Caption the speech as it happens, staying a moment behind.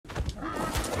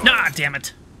damn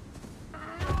it.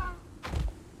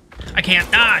 I can't.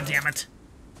 Ah, damn it.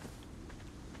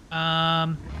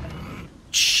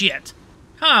 Shit.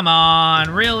 Come on,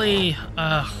 really?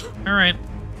 Alright.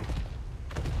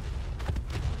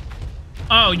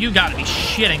 Oh, you gotta be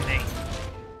shitting me.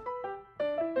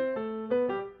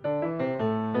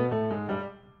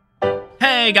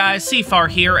 Hey guys, Seafar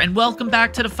here, and welcome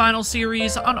back to the final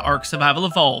series on ARK Survival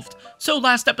Evolved. So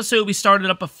last episode we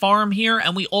started up a farm here,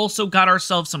 and we also got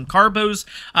ourselves some carbos.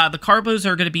 The carbos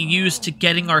are going to be used to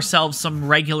getting ourselves some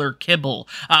regular kibble.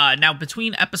 Now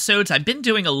between episodes, I've been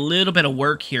doing a little bit of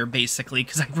work here basically,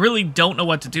 because I really don't know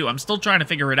what to do. I'm still trying to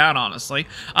figure it out, honestly.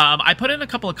 I put in a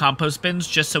couple of compost bins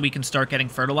just so we can start getting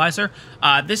fertilizer.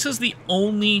 This is the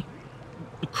only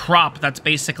crop that's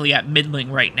basically at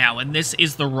middling right now, and this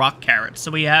is the rock carrots.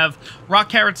 So we have rock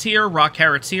carrots here,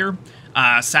 Savaroot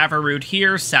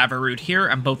here,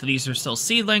 and both of these are still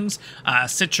seedlings.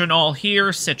 Citronal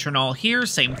here,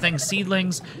 same thing,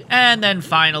 seedlings. And then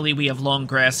finally we have long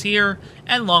grass here,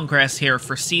 and long grass here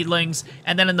for seedlings.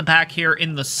 And then in the back here,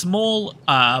 in the small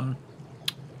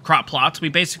crop plots, we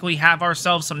basically have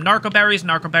ourselves some narcoberries.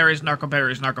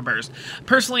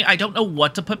 Personally, I don't know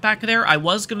what to put back there. I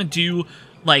was gonna do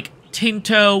like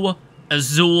Tinto,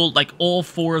 Azul, like all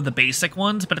four of the basic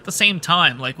ones, but at the same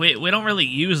time, like we don't really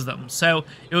use them, so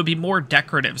it would be more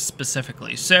decorative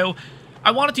specifically. So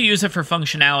I wanted to use it for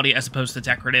functionality as opposed to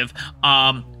decorative.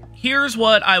 Here's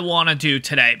what I want to do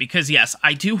today, because yes,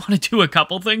 I do want to do a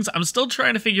couple things. I'm still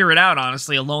trying to figure it out,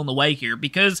 honestly, along the way here,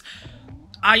 because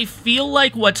I feel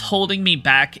like what's holding me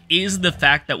back is the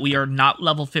fact that we are not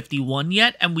level 51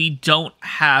 yet, and we don't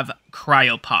have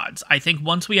cryopods. I think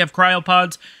once we have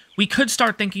cryopods, we could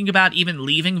start thinking about even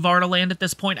leaving Vardaland at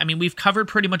this point. I mean, we've covered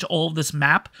pretty much all of this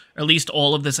map, or at least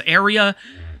all of this area.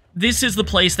 This is the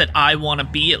place that I want to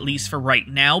be, at least for right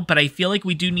now, but I feel like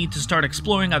we do need to start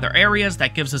exploring other areas.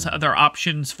 That gives us other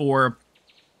options for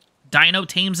dino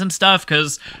tames and stuff,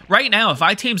 because right now, if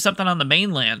I tame something on the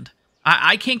mainland,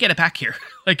 I can't get it back here.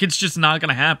 Like, it's just not going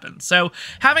to happen. So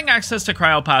having access to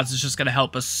cryopods is just going to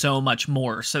help us so much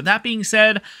more. So that being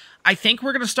said, I think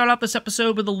we're going to start off this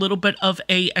episode with a little bit of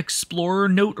a explorer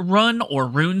note run, or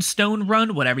runestone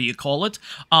run, whatever you call it.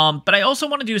 But I also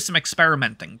want to do some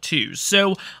experimenting too.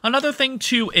 So another thing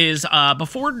too is,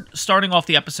 before starting off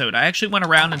the episode, I actually went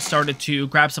around and started to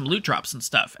grab some loot drops and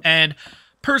stuff. And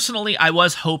personally, I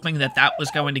was hoping that that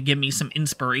was going to give me some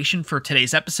inspiration for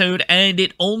today's episode, and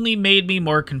it only made me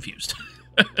more confused.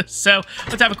 So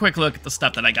let's have a quick look at the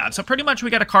stuff that I got. So pretty much we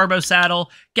got a Carbo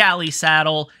saddle, Galley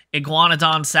saddle,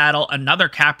 Iguanodon saddle, another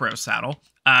Capro saddle,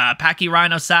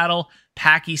 Pachyrhino saddle,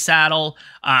 Pachy saddle,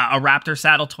 a Raptor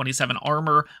saddle, 27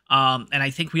 armor, and I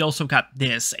think we also got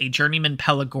this, a Journeyman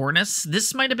Pelagornis.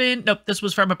 This might have been, nope, this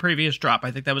was from a previous drop.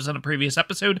 I think that was in a previous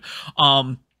episode.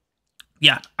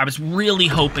 Yeah, I was really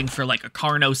hoping for like a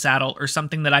Carno saddle or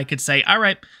something that I could say, all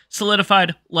right,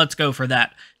 solidified, let's go for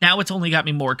that. Now it's only got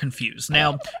me more confused.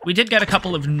 Now, we did get a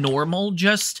couple of normal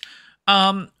just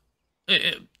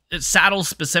saddles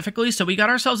specifically. So we got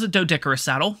ourselves a Doedicurus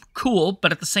saddle, cool,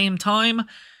 but at the same time,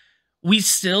 we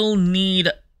still need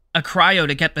a cryo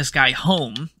to get this guy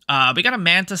home. We got a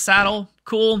Manta saddle,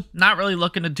 cool. Not really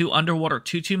looking to do underwater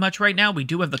too much right now. We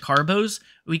do have the carbos.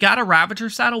 We got a Ravager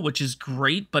saddle, which is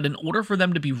great, but in order for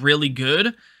them to be really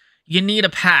good, you need a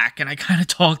pack, and I kind of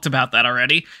talked about that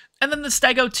already. And then the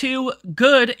Stego 2,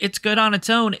 good. It's good on its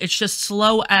own. It's just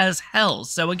slow as hell.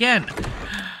 So again,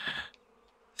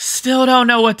 still don't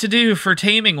know what to do for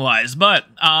taming-wise, but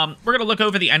we're going to look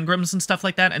over the engrams and stuff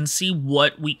like that and see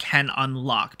what we can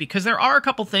unlock, because there are a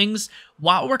couple things,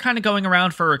 while we're kind of going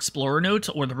around for Explorer Notes,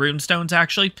 or the Runestones,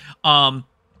 actually,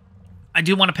 I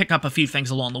do want to pick up a few things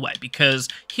along the way, because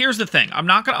here's the thing. I'm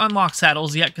not going to unlock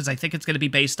saddles yet, because I think it's going to be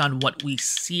based on what we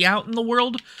see out in the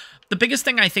world. The biggest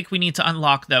thing I think we need to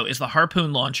unlock, though, is the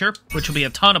Harpoon Launcher, which will be a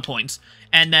ton of points,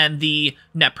 and then the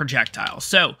Net Projectile.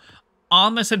 So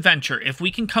on this adventure, if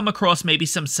we can come across maybe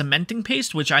some cementing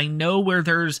paste, which I know where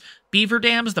there's beaver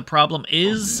dams, the problem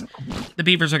is the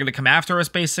beavers are going to come after us,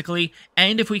 basically.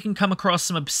 And if we can come across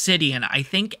some obsidian, I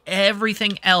think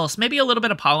everything else, maybe a little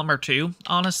bit of polymer too,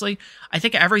 honestly, I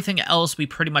think everything else we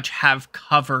pretty much have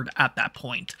covered at that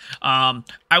point. I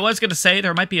was going to say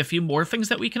there might be a few more things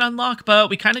that we can unlock, but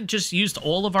we kind of just used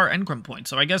all of our engram points.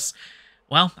 So I guess,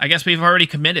 well, I guess we've already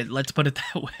committed. Let's put it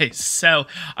that way. So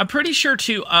I'm pretty sure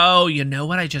too. Oh, you know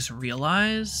what I just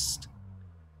realized?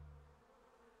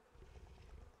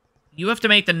 You have to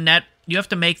make the net. You have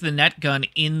to make the net gun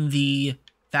in the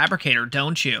fabricator,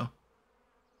 don't you?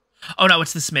 Oh no,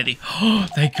 it's the smithy. Oh,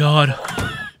 thank God.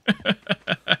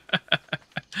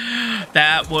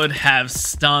 That would have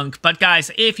stunk. But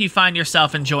guys, if you find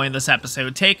yourself enjoying this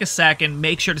episode, take a second,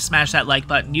 make sure to smash that like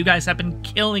button. You guys have been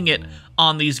killing it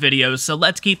on these videos, so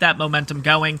let's keep that momentum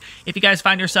going. If you guys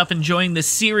find yourself enjoying this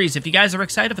series, if you guys are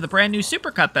excited for the brand new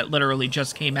supercut that literally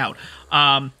just came out,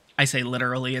 I say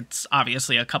literally, it's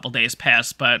obviously a couple days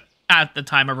past, but at the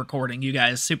time of recording, you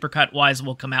guys, supercut-wise,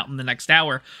 will come out in the next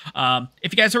hour.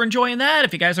 If you guys are enjoying that,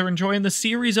 if you guys are enjoying the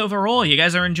series overall, you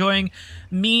guys are enjoying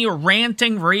me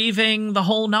ranting, raving, the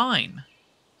whole nine,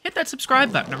 hit that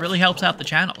subscribe button. It really helps out the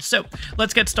channel. So,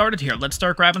 let's get started here. Let's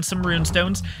start grabbing some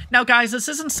runestones. Now, guys, this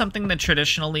isn't something that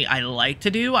traditionally I like to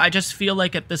do. I just feel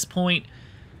like at this point,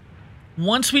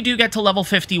 once we do get to level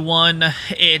 51,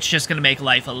 it's just going to make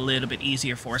life a little bit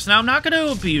easier for us. Now, I'm not going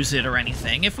to abuse it or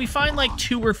anything. If we find like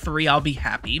 2 or 3, I'll be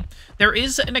happy. There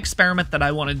is an experiment that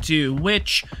I want to do,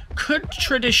 which could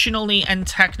traditionally and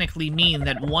technically mean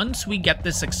that once we get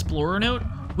this Explorer note,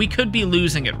 we could be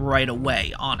losing it right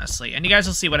away, honestly. And you guys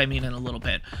will see what I mean in a little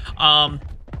bit.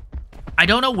 I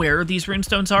don't know where these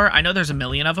runestones are. I know there's a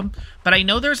million of them, but I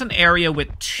know there's an area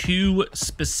with 2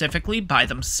 specifically by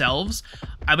themselves.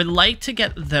 I would like to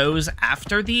get those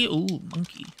after the... Ooh,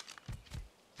 monkey.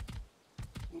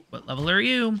 What level are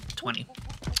you? 20.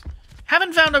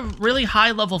 Haven't found a really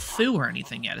high level foo or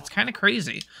anything yet. It's kind of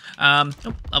crazy. Oh,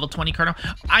 level 20 cardinal.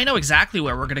 I know exactly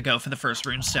where we're going to go for the first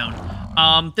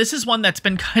runestone. This is one that's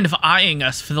been kind of eyeing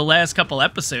us for the last couple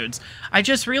episodes. I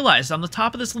just realized on the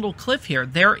top of this little cliff here,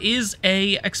 there is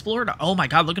a explorer. Oh my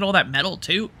god, look at all that metal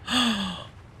too.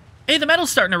 Hey, the metal's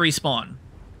starting to respawn.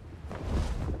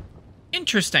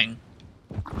 Interesting.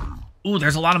 Ooh,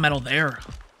 there's a lot of metal there.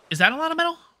 Is that a lot of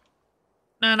metal?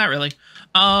 No, not really.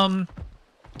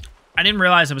 I didn't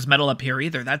realize it was metal up here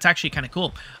either. That's actually kind of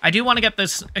cool. I do want to get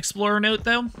this Explorer note,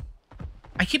 though.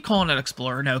 I keep calling it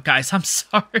Explorer note, guys. I'm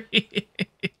sorry.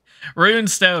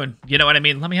 Runestone. You know what I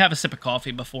mean? Let me have a sip of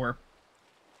coffee before.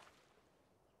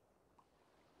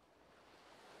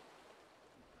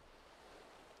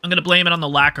 I'm going to blame it on the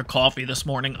lack of coffee this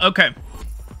morning. Okay.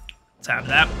 Let's have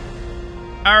that.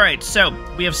 All right, so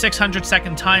we have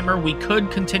 600-second timer. We could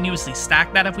continuously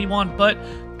stack that if we want, but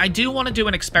I do want to do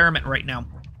an experiment right now.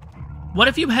 What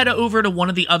if you head over to one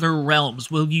of the other realms?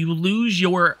 Will you lose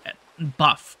your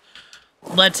buff?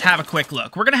 Let's have a quick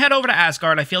look. We're going to head over to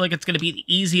Asgard. I feel like it's going to be the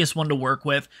easiest one to work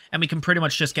with, and we can pretty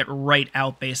much just get right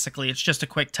out, basically. It's just a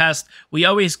quick test. We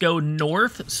always go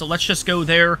north, so let's just go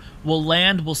there. We'll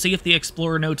land. We'll see if the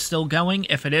Explorer node's still going.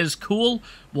 If it is, cool.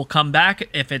 We'll come back.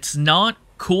 If it's not,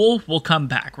 cool. We'll come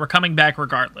back. We're coming back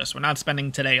regardless. We're not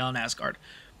spending today on Asgard.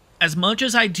 As much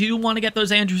as I do want to get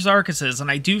those Andrewsarchuses, and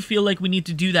I do feel like we need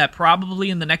to do that probably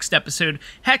in the next episode,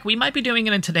 heck, we might be doing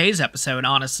it in today's episode,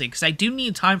 honestly, because I do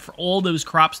need time for all those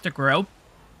crops to grow.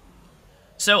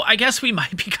 So I guess we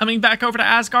might be coming back over to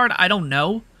Asgard. I don't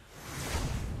know.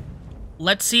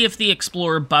 Let's see if the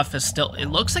Explorer buff is still... It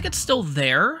looks like it's still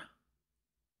there.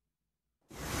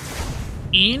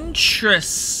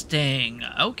 Interesting.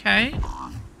 Okay.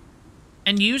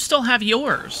 And you still have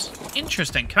yours.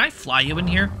 Interesting. Can I fly you in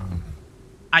here?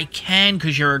 I can,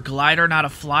 because you're a glider, not a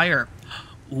flyer.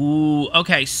 Ooh,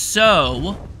 okay,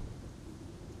 so...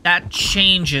 that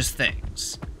changes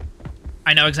things.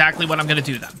 I know exactly what I'm going to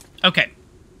do then. Okay.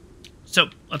 So,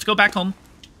 let's go back home.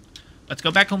 Let's go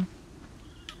back home.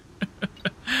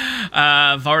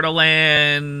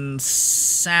 Vardaland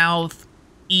southeast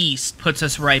puts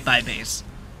us right by base.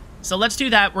 So let's do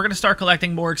that. We're going to start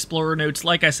collecting more Explorer notes.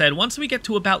 Like I said, once we get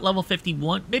to about level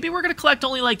 51, maybe we're going to collect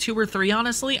only like 2 or 3,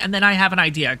 honestly, and then I have an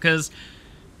idea, because,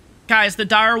 guys, the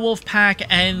Direwolf pack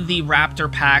and the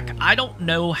Raptor pack, I don't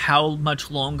know how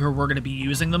much longer we're going to be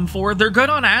using them for. They're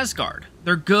good on Asgard.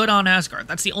 They're good on Asgard.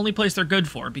 That's the only place they're good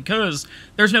for, because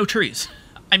there's no trees.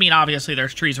 I mean, obviously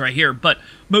there's trees right here, but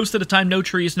most of the time, no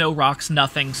trees, no rocks,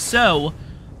 nothing. So...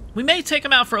 we may take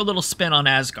him out for a little spin on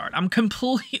Asgard. I'm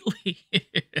completely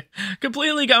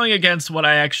going against what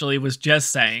I actually was just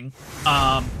saying.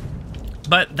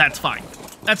 But that's fine.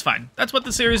 That's fine. That's what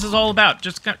the series is all about.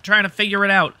 Just trying to figure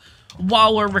it out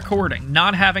while we're recording.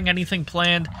 Not having anything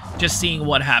planned, just seeing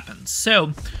what happens.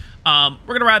 So, we're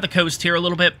going to ride the coast here a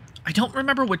little bit. I don't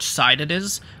remember which side it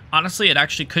is. Honestly, it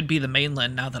actually could be the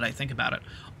mainland now that I think about it.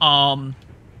 Nah,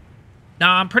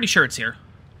 I'm pretty sure it's here.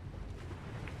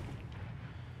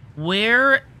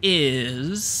 Where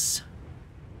is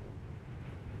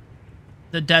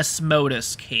the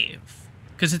Desmodus Cave?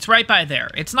 Because it's right by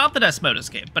there. It's not the Desmodus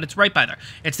Cave, but it's right by there.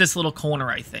 It's this little corner,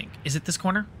 I think. Is it this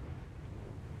corner?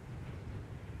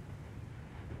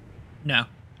 No.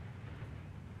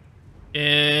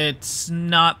 It's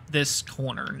not this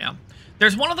corner, no.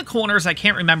 There's one of the corners I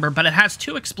can't remember, but it has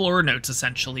 2 Explorer notes,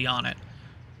 essentially, on it.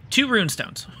 2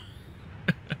 runestones.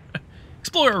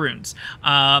 Explorer runes.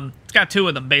 It's got 2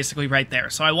 of them basically right there.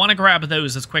 So I want to grab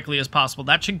those as quickly as possible.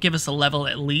 That should give us a level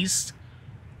at least.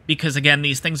 Because again,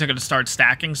 these things are going to start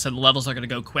stacking, so the levels are going to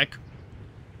go quick.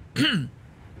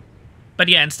 But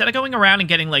yeah, instead of going around and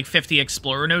getting like 50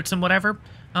 Explorer notes and whatever,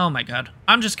 oh my god,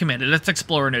 I'm just committed. It's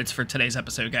Explorer notes for today's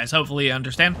episode, guys. Hopefully you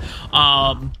understand.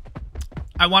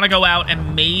 I want to go out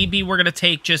and maybe we're going to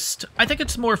take just... I think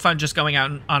it's more fun just going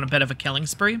out on a bit of a killing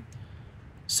spree.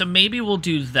 So maybe we'll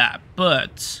do that,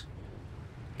 but...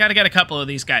 Gotta get a couple of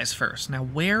these guys first. Now,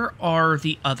 where are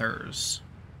the others?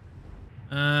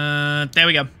 There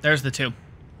we go. There's the 2.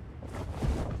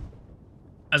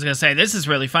 I was gonna say, this is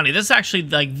really funny. This is actually,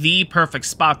 like, the perfect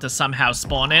spot to somehow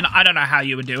spawn in. I don't know how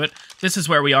you would do it. This is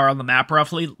where we are on the map,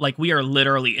 roughly. Like, we are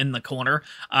literally in the corner.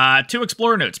 2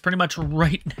 Explorer notes, pretty much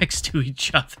right next to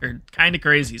each other. Kind of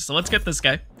crazy. So let's get this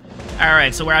guy. All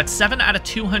right, so we're at 7 out of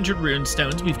 200 rune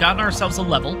stones. We've gotten ourselves a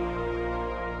level.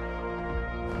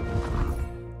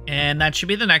 And that should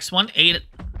be the next one. 8.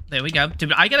 There we go.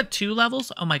 Did I get a 2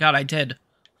 levels? Oh my god, I did.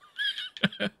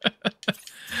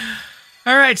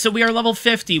 All right, so we are level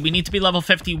 50. We need to be level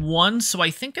 51. So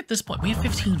I think at this point, we have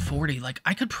 1540. Like,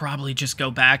 I could probably just go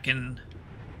back and...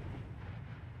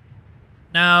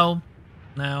 No.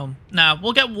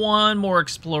 We'll get 1 more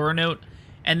Explorer note,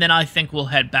 and then I think we'll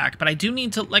head back. But I do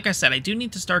need to, like I said, I do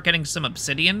need to start getting some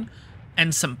obsidian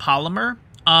and some polymer.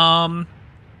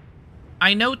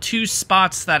 I know 2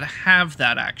 spots that have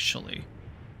that, actually.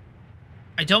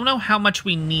 I don't know how much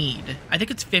we need. I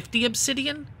think it's 50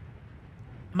 obsidian?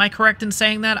 Am I correct in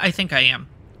saying that? I think I am.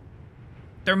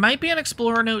 There might be an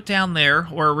Explorer note down there,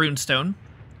 or a runestone.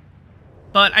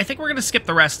 But I think we're going to skip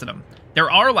the rest of them.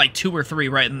 There are like 2 or 3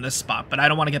 right in this spot, but I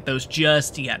don't want to get those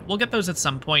just yet. We'll get those at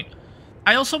some point.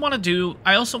 I also want to do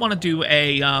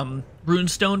a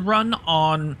runestone run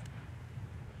on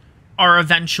our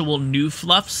eventual new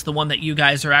fluffs, the one that you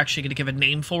guys are actually going to give a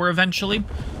name for eventually.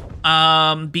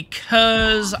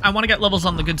 Because I want to get levels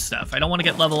on the good stuff. I don't want to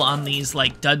get level on these,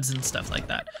 like, duds and stuff like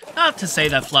that. Not to say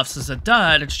that Fluffs is a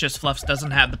dud, it's just Fluffs doesn't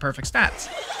have the perfect stats.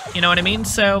 You know what I mean?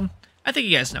 So, I think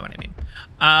you guys know what I mean.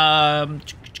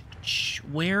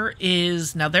 Where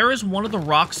is... Now, there is one of the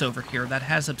rocks over here that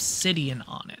has obsidian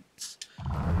on it.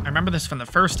 I remember this from the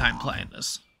first time playing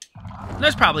this.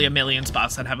 There's probably a million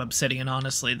spots that have obsidian,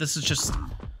 honestly. This is just...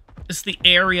 It's the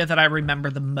area that I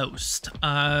remember the most.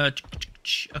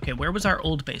 Okay, where was our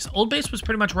old base? Old base was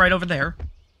pretty much right over there.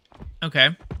 Okay.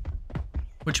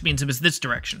 Which means it was this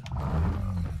direction.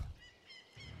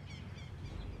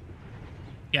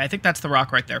 Yeah, I think that's the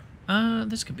rock right there.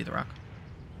 This could be the rock.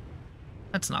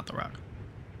 That's not the rock.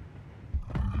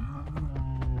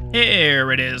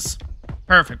 Here it is.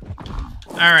 Perfect.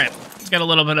 Alright, let's get a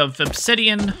little bit of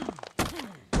obsidian.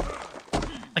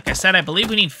 Like I said, I believe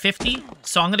we need 50,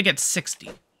 so I'm gonna get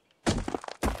 60.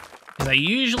 Because I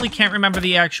usually can't remember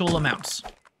the actual amounts.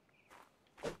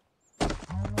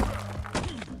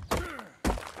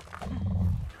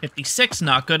 $56,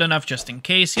 not good enough, just in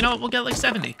case. You know what, we'll get like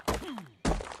 70.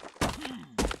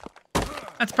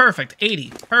 That's perfect,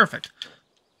 80, perfect.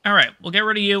 All right, we'll get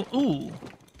rid of you. Ooh.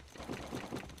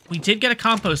 We did get a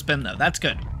compost bin, though, that's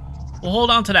good. We'll hold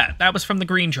on to that. That was from the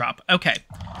green drop. Okay,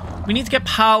 we need to get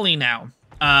Poly now.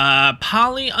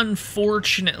 Poly,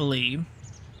 unfortunately,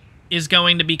 is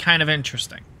going to be kind of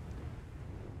interesting.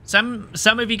 Some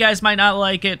of you guys might not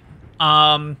like it.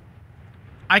 I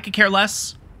could care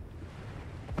less.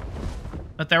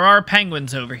 But there are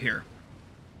penguins over here.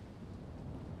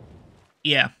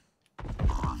 Yeah.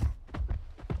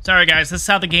 Sorry, guys. This is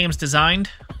how the game's designed.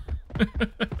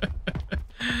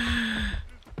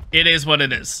 It is what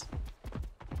it is.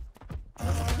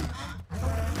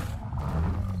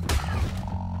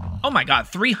 Oh my god,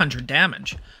 300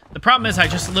 damage. The problem is I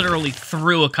just literally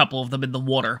threw a couple of them in the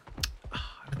water. Oh,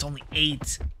 it's only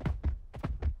 8.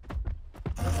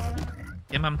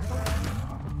 Give him.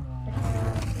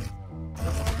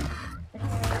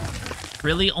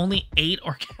 Really? Only 8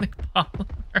 organic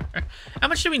polymer? How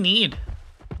much do we need?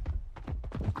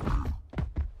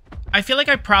 I feel like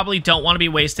I probably don't want to be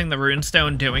wasting the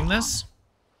runestone doing this.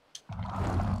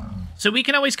 So we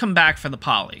can always come back for the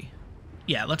poly.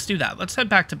 Yeah, let's do that. Let's head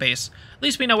back to base. At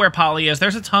least we know where Poly is.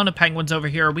 There's a ton of penguins over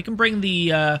here. We can bring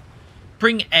the,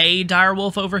 bring a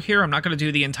direwolf over here. I'm not going to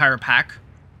do the entire pack.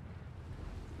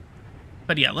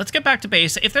 But yeah, let's get back to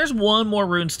base. If there's one more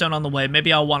runestone on the way,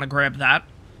 maybe I'll want to grab that.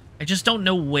 I just don't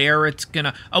know where it's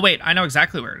gonna... Oh, wait, I know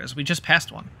exactly where it is. We just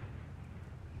passed one.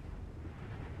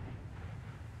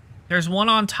 There's one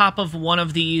on top of one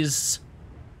of these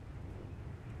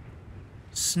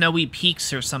snowy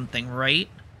peaks or something, right?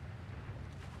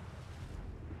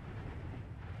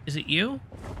 Is it you?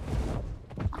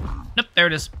 Nope, there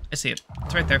it is. I see it.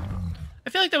 It's right there. I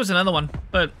feel like there was another one,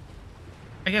 but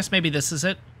I guess maybe this is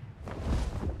it.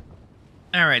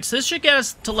 All right, so this should get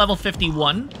us to level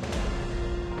 51.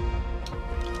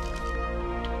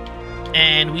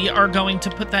 And we are going to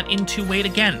put that into weight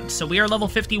again. So we are level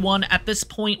 51. At this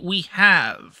point, we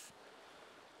have...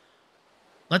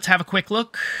 Let's have a quick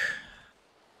look.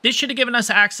 This should have given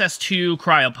us access to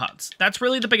cryopods. That's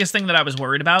really the biggest thing that I was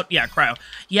worried about. Yeah, cryo.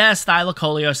 Yes,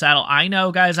 Thylacoleo saddle. I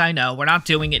know, guys, I know. We're not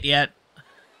doing it yet.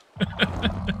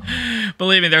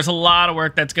 Believe me, there's a lot of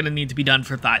work that's going to need to be done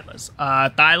for Thylas.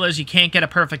 Thylas, you can't get a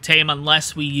perfect tame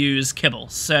unless we use kibble.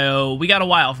 So we got a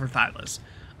while for Thylas.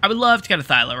 I would love to get a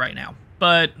Thyla right now,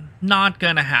 but not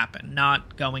going to happen.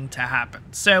 Not going to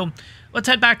happen. So let's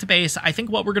head back to base. I think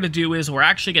what we're going to do is we're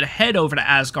actually going to head over to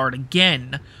Asgard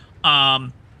again.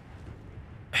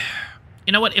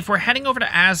 You know what? If we're heading over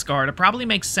to Asgard, it probably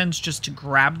makes sense just to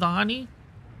grab the honey.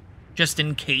 Just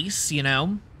in case, you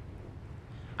know?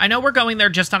 I know we're going there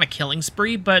just on a killing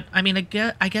spree, but, I mean,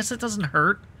 I guess it doesn't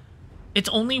hurt. It's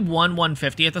only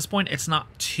 150 at this point. It's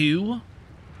not 2.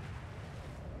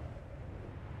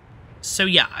 So,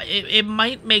 yeah, it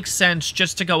might make sense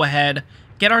just to go ahead,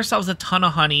 get ourselves a ton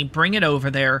of honey, bring it over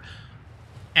there,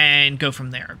 and go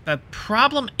from there. The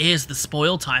problem is the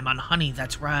spoil time on honey.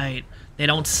 That's right. They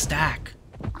don't stack.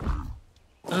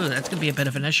 Oh, that's going to be a bit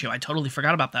of an issue. I totally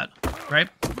forgot about that, right?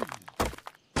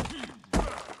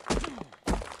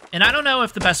 And I don't know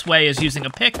if the best way is using a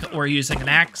pick or using an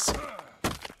axe.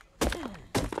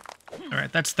 All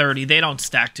right, that's 30. They don't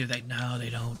stack, do they? No, they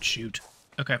don't. Shoot.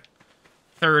 Okay.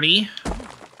 30.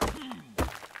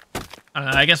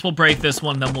 I guess we'll break this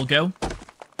one, then we'll go.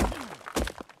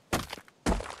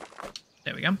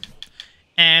 There we go.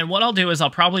 And what I'll do is I'll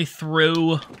probably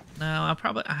throw... No, I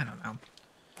don't know.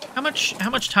 How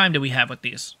much time do we have with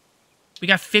these? We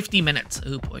got 50 minutes.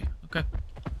 Oh, boy. Okay.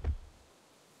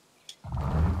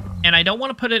 And I don't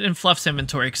want to put it in Fluff's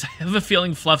inventory because I have a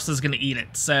feeling Fluff's is going to eat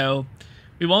it. So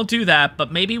we won't do that.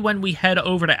 But maybe when we head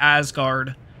over to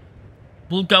Asgard,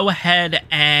 we'll go ahead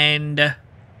and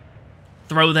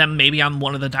throw them maybe on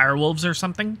one of the direwolves or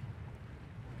something.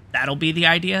 That'll be the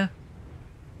idea.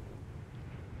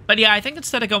 But yeah, I think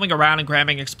instead of going around and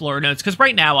grabbing Explorer Notes, because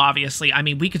right now, obviously, I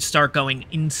mean, we could start going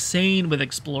insane with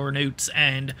Explorer Notes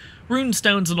and Rune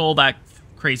Stones and all that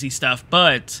crazy stuff.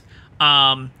 But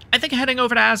I think heading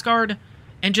over to Asgard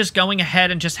and just going ahead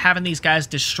and just having these guys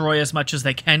destroy as much as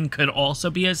they can could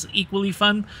also be as equally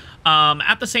fun.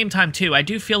 At the same time, too, I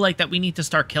do feel like that we need to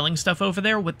start killing stuff over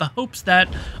there with the hopes that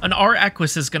an ARK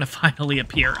is going to finally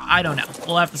appear. I don't know.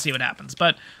 We'll have to see what happens.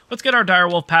 But let's get our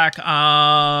direwolf pack.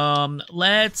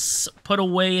 Let's put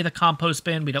away the compost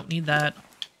bin. We don't need that.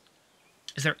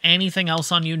 Is there anything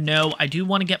else on you? No. I do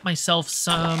want to get myself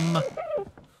some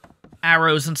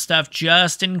arrows and stuff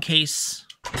just in case.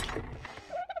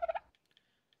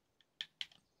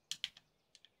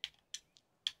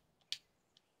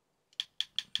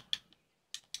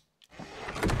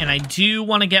 And I do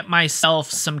want to get myself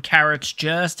some carrots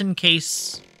just in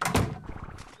case.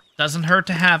 Doesn't hurt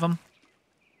to have them.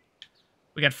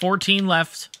 We got 14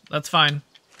 left. That's fine.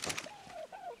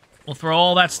 We'll throw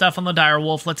all that stuff on the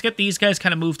direwolf. Let's get these guys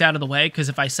kind of moved out of the way, because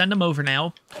if I send them over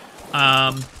now,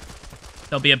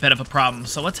 there'll be a bit of a problem.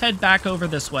 So let's head back over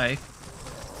this way.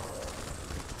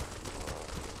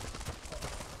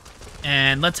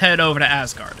 And let's head over to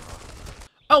Asgard.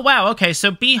 Oh, wow, okay,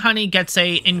 so Bee Honey gets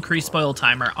a increased spoil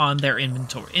timer on their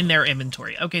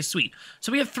inventory. Okay, sweet. So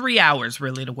we have 3 hours,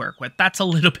 really, to work with. That's a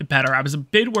little bit better. I was a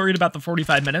bit worried about the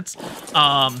 45 minutes,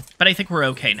 but I think we're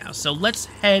okay now. So let's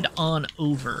head on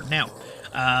over. Now,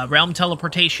 Realm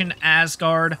Teleportation,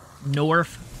 Asgard,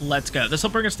 North, let's go. This will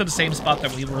bring us to the same spot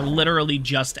that we were literally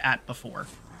just at before.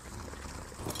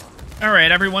 All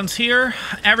right, everyone's here.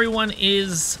 Everyone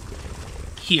is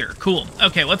here. Cool.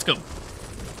 Okay, let's go.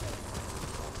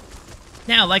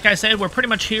 Now, like I said, we're pretty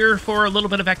much here for a little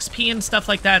bit of XP and stuff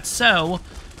like that, so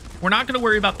we're not going to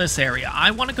worry about this area. I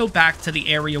want to go back to the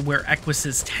area where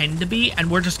Equises tend to be,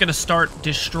 and we're just going to start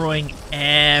destroying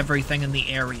everything in the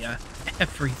area.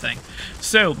 Everything.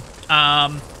 So,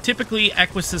 typically,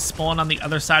 Equises spawn on the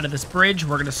other side of this bridge.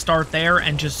 We're going to start there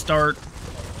and just start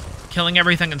killing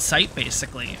everything in sight,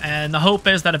 basically. And the hope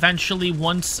is that eventually,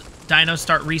 once dinos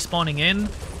start respawning in,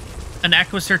 an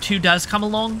Equus or 2 does come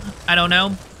along. I don't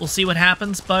know. We'll see what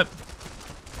happens, but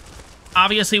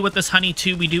obviously with this honey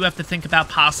too, we do have to think about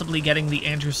possibly getting the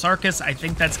Andrewsarchus. I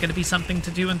think that's going to be something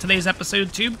to do in today's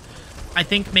episode too. I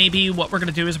think maybe what we're going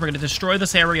to do is we're going to destroy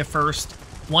this area first.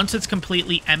 Once it's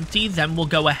completely empty, then we'll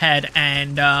go ahead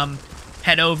and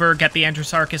head over, get the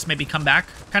Andrewsarchus, maybe come back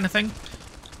kind of thing.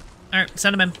 All right,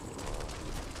 send him in.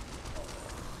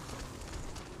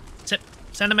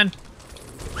 Send them in.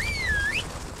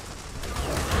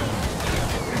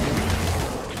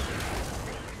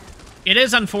 It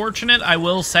is unfortunate, I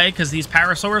will say, because these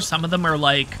Parasaurs, some of them are,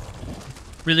 like,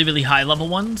 really, really high-level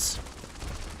ones.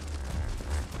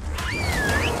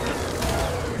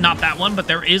 Not that one, but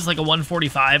there is, like, a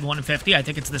 145, 150. I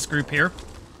think it's this group here.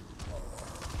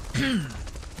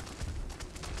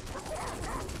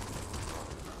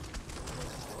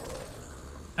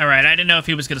 Alright, I didn't know if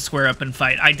he was going to square up and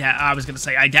fight. I was going to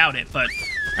say, I doubt it, but...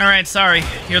 Alright, sorry.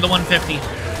 You're the 150.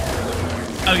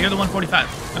 Oh, you're the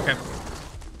 145. Okay.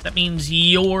 That means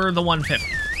you're the 150.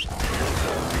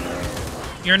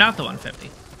 You're not the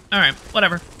 150. Alright,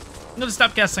 whatever. I'm gonna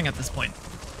stop guessing at this point.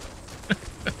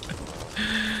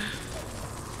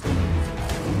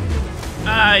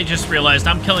 I just realized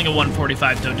I'm killing a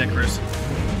 145 Dodicarus.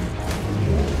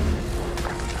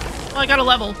 Well, I got a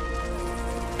level.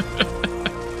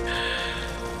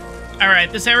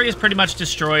 Alright, this area is pretty much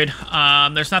destroyed.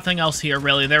 There's nothing else here,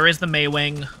 really. There is the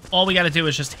Maywing. All we gotta do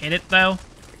is just hit it, though.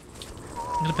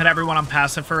 I'm gonna put everyone on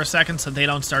passive for a second so they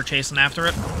don't start chasing after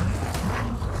it.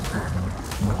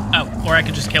 Oh, or I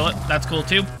could just kill it. That's cool,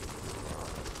 too.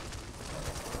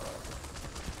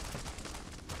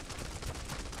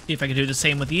 See if I can do the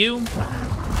same with you.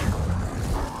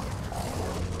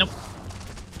 Nope.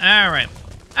 Alright.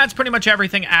 That's pretty much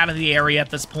everything out of the area at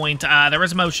this point. There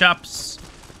is Mo shops.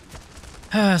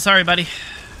 Sorry, buddy.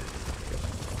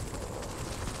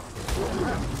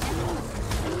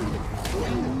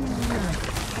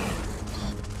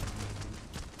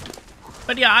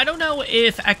 But yeah, I don't know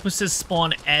if Equises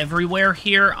spawn everywhere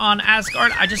here on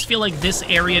Asgard. I just feel like this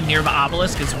area near the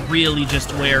obelisk is really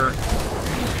just where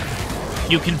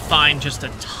you can find just a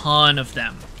ton of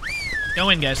them. Go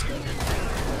in, guys.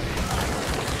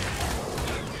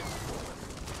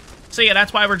 So yeah,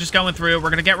 that's why we're just going through. We're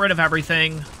going to get rid of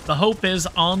everything. The hope is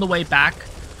on the way back,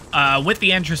 with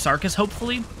the Androsarchus,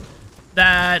 hopefully,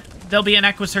 that there'll be an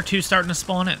Equus or two starting to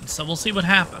spawn in. So we'll see what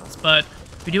happens. But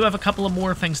we do have a couple of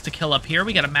more things to kill up here.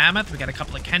 We got a Mammoth. We got a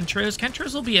couple of Kentros.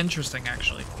 Kentros will be interesting,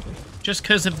 actually. Just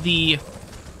because of the...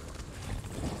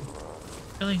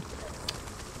 Really?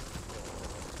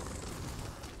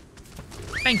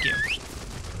 Thank you.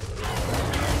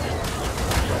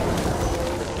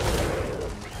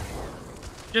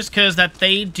 Just because that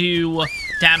they do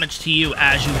damage to you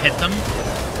as you hit them.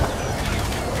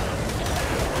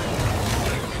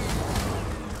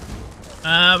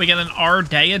 We got an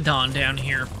Ardeodon down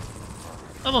here.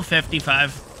 Level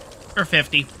 55. Or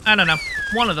 50. I don't know.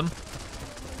 One of them.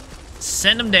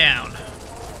 Send them down.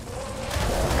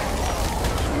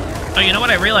 Oh, you know what?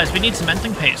 I realized we need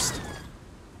cementing paste.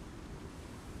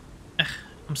 Ugh,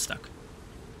 I'm stuck.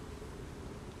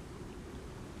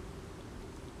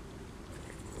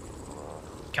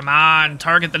 Come on,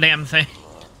 target the damn thing.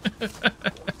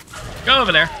 Go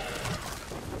over there.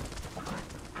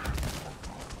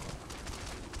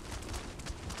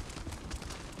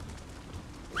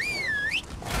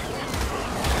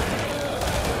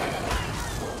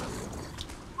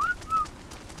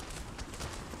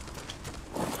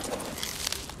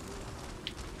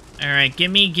 Alright,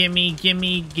 gimme, gimme,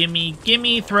 gimme, gimme,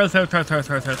 gimme. Throw.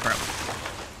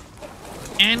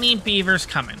 Any beavers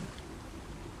coming?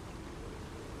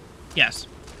 Yes.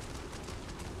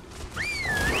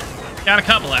 Got a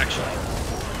couple, actually.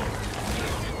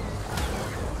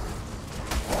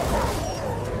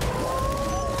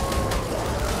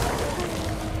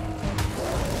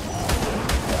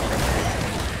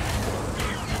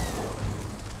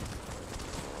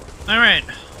 Alright.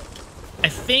 I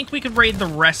think we could raid the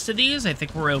rest of these. I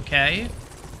think we're okay.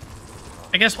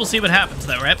 I guess we'll see what happens,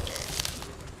 though, right?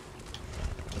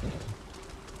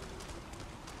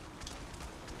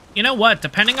 You know what?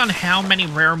 Depending on how many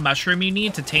rare mushroom you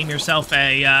need to tame yourself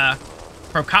a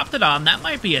Procoptodon, that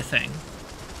might be a thing.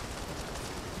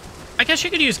 I guess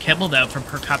you could use Kibble, though, for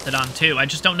Procoptodon, too. I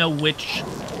just don't know which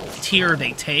tier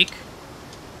they take.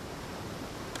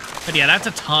 But yeah, that's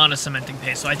a ton of cementing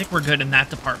paste, so I think we're good in that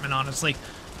department, honestly.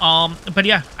 But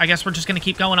yeah, I guess we're just going to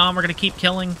keep going on. We're going to keep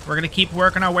killing. We're going to keep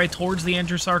working our way towards the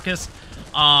Androsarchus.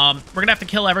 We're going to have to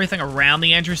kill everything around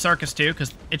the Androsarchus, too,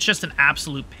 because it's just an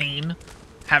absolute pain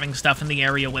having stuff in the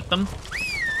area with them.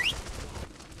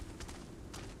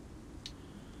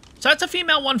 So that's a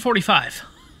female 145.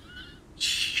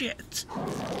 Shit.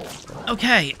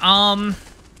 Okay,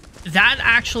 that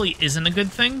actually isn't a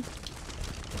good thing.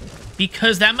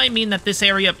 Because that might mean that this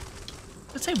area...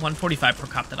 Let's say 145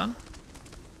 Procoptodon.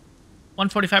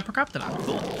 145 Procoptodon,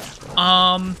 cool.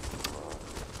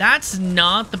 That's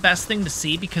not the best thing to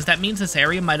see, because that means this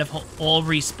area might have all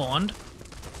respawned.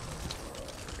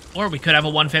 Or we could have a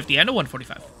 150 and a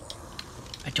 145.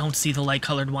 I don't see the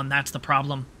light-colored one. That's the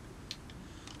problem.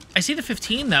 I see the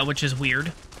 15, though, which is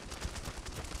weird.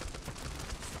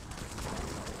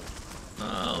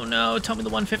 Oh, no. Tell me the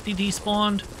 150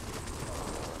 despawned.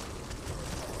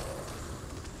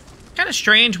 Kind of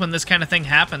strange when this kind of thing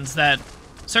happens, that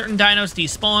certain dinos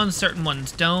despawn, certain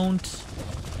ones don't.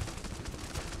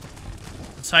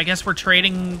 So I guess we're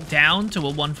trading down to a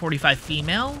 145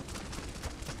 female.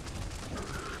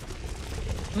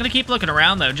 I'm gonna keep looking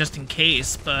around, though, just in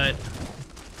case, but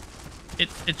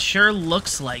it sure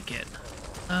looks like it.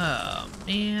 Oh,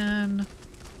 man.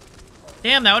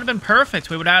 Damn, that would have been perfect.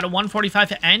 We would have had a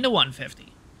 145 and a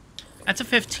 150. That's a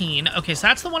 15. Okay, so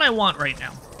that's the one I want right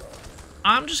now.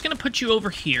 I'm just gonna put you over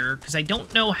here, because I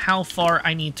don't know how far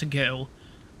I need to go.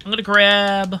 I'm gonna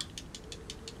grab...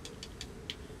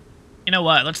 You know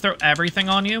what? Let's throw everything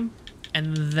on you,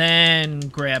 and then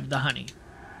grab the honey.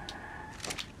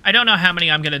 I don't know how many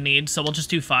I'm gonna need, so we'll just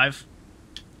do 5.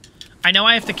 I know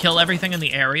I have to kill everything in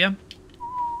the area.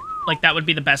 Like, that would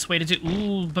be the best way to do...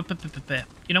 Ooh,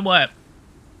 you know what?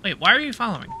 Wait, why are you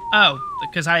following? Oh,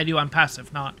 because I had you on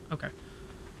passive, not... Okay.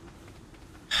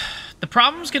 The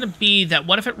problem's gonna be that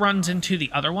what if it runs into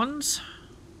the other ones?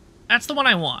 That's the one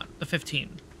I want, the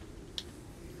 15.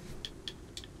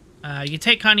 You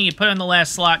take honey, you put it in the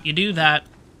last slot, you do that,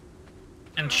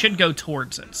 and it should go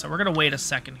towards it. So we're gonna wait a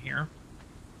second here.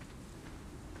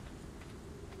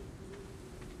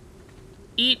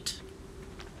 Eat.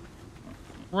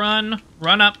 Run.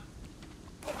 Run up.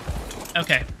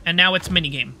 Okay, and now it's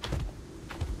minigame.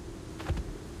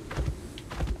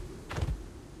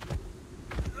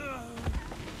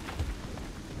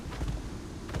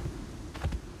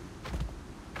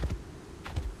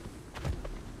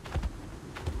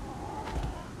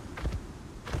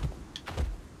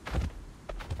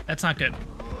 That's not good.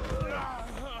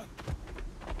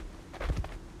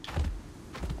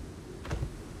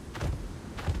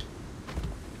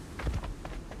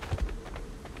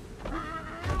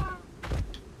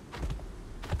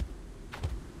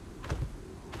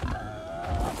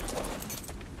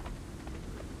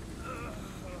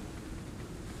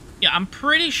 Yeah, I'm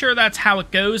pretty sure that's how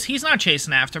it goes. He's not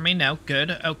chasing after me. No,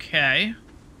 good. Okay.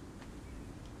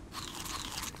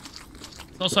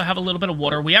 Also have a little bit of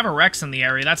water. We have a Rex in the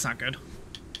area. That's not good.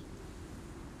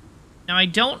 Now, I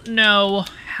don't know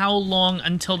how long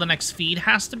until the next feed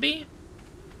has to be.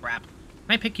 Crap. Can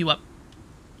I pick you up?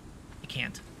 I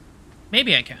can't.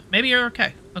 Maybe I can. Maybe you're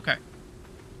okay. Okay.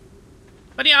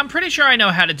 But yeah, I'm pretty sure I know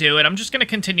how to do it. I'm just going to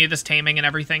continue this taming and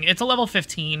everything. It's a level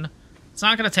 15. It's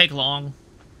not going to take long.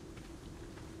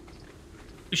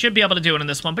 We should be able to do it in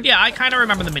this one. But yeah, I kind of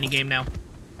remember the minigame now.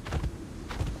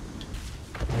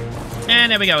 And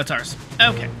there we go, it's ours.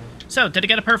 Okay. So, did it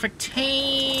get a perfect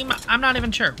tame? I'm not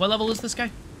even sure. What level is this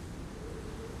guy?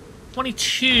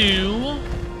 22.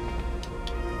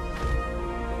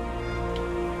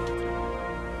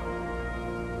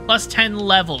 Plus 10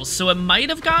 levels. So it might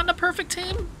have gotten a perfect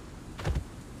tame?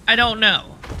 I don't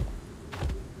know.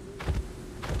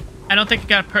 I don't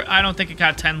think it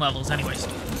got 10 levels anyways.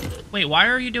 Wait, why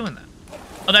are you doing that?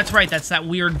 Oh, that's right. That's that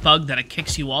weird bug that it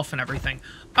kicks you off and everything.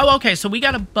 Oh, okay. So we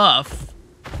got a buff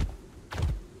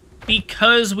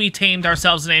because we tamed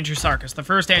ourselves an Andrewsarchus, the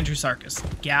first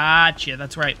Andrewsarchus. Gotcha.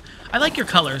 That's right. I like your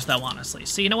colors, though, honestly.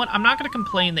 So you know what? I'm not going to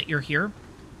complain that you're here.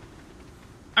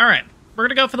 All right. We're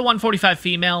going to go for the 145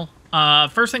 female.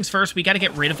 First things first, we got to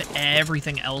get rid of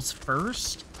everything else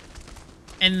first.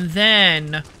 And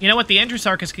then, you know what? The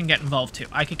Andrewsarchus can get involved, too.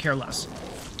 I could care less.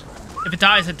 If it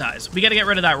dies, it dies. We got to get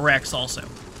rid of that Rex also.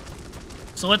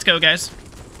 So let's go, guys.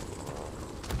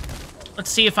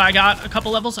 Let's see if I got a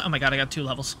couple levels. Oh my god, I got 2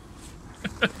 levels.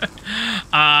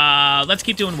 Let's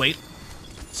keep doing weight.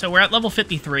 So we're at level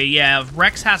 53. Yeah,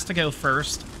 Rex has to go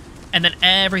first. And then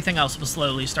everything else will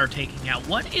slowly start taking out.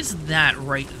 What is that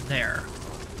right there?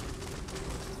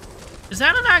 Is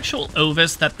that an actual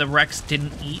Ovis that the Rex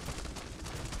didn't eat?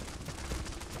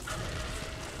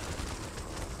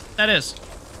 That is.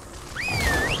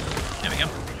 There we go.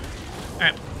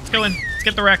 Alright, let's go in. Let's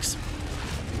get the Rex.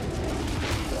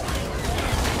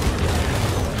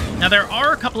 Now, there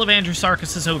are a couple of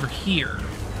Andrewsarchuses over here.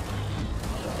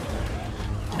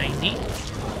 90.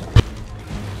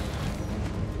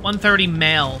 130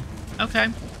 male. Okay.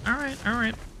 Alright,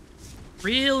 alright.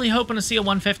 Really hoping to see a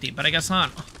 150, but I guess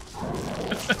not.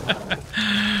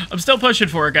 I'm still pushing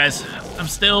for it, guys. I'm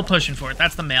still pushing for it.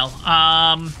 That's the male.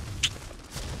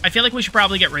 I feel like we should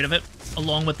probably get rid of it,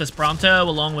 along with this Bronto,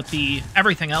 along with the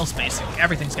everything else, basically.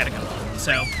 Everything's got to go.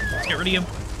 So, let's get rid of you.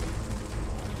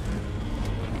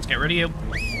 Let's get rid of you.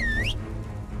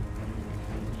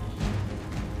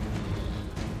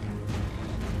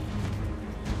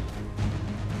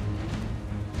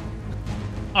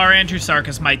 Our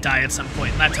Andrewsarchus might die at some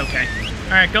point, and that's okay.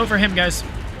 Alright, go for him, guys.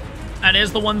 That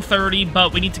is the 130,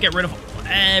 but we need to get rid of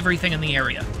everything in the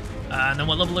area. And then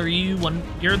what level are you?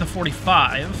 You're the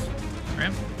 45.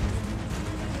 Alright.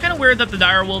 Kind of weird that the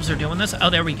dire wolves are doing this. Oh,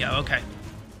 there we go. Okay.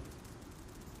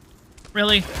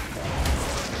 Really?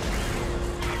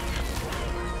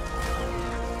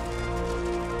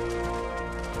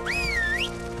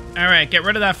 Alright, get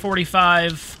rid of that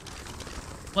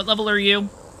 45. What level are you?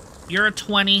 You're a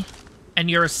 20, and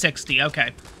you're a 60.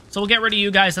 Okay. So we'll get rid of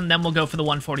you guys, and then we'll go for the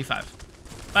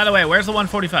 145. By the way, where's the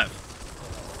 145?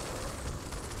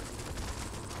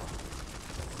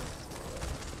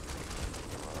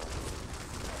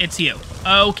 It's you.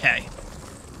 Okay.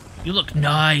 You look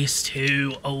nice,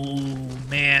 too. Oh,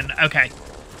 man. Okay.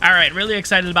 All right, really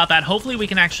excited about that. Hopefully we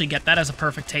can actually get that as a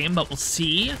perfect tame, but we'll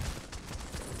see.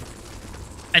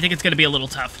 I think it's going to be a little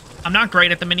tough. I'm not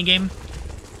great at the minigame.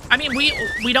 I mean,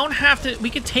 we don't have to... We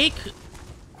could take...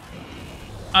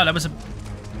 Oh, that was a...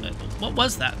 What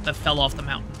was that that fell off the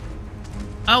mountain?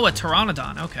 Oh, a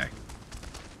pteranodon. Okay.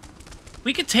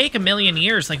 We could take a million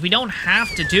years. Like, we don't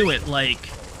have to do it, like,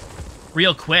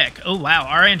 real quick. Oh, wow.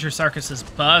 Our Andrewsarchus is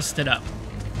busted up.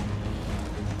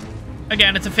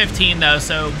 Again, it's a 15, though,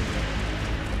 so...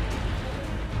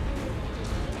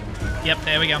 Yep,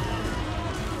 there we go.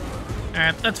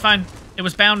 Alright, that's fine. It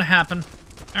was bound to happen.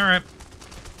 Alright.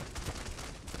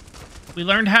 We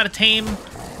learned how to tame.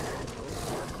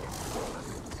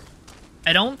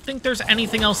 I don't think there's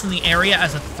anything else in the area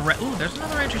as a threat. Ooh, there's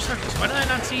another Andrewsarchus. Why did I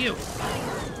not see you?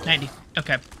 90.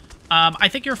 Okay. I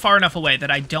think you're far enough away that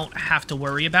I don't have to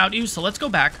worry about you, so let's go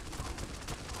back.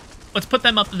 Let's put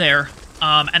them up there.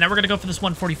 And then we're going to go for this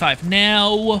 145.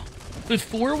 Now,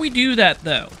 before we do that,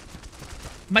 though,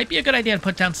 might be a good idea to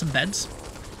put down some beds.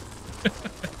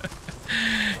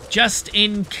 Just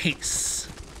in case.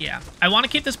 Yeah. I want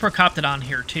to keep this Procoptodon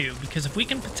here, too, because if we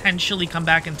can potentially come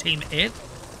back and tame it,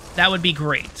 that would be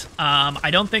great.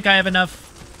 I don't think I have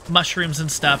enough mushrooms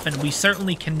and stuff, and we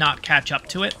certainly cannot catch up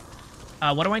to it.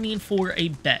 What do I need for a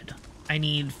bed? I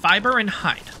need fiber and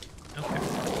hide.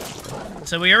 Okay.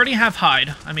 So we already have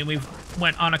hide. I mean, we've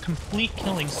went on a complete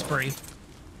killing spree.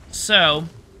 So,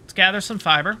 let's gather some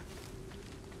fiber.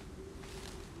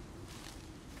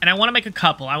 And I want to make a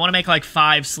couple. I want to make like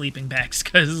 5 sleeping bags,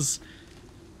 because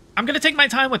I'm going to take my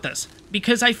time with this.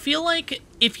 Because I feel like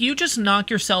if you just knock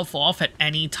yourself off at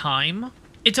any time,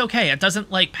 it's okay. It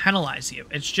doesn't, like, penalize you.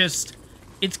 It's just,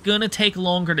 it's going to take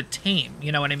longer to tame.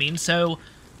 You know what I mean? So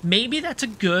maybe that's a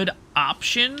good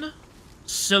option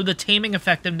so the taming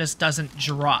effectiveness doesn't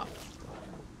drop.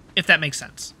 If that makes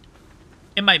sense.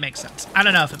 It might make sense. I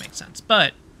don't know if it makes sense,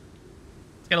 but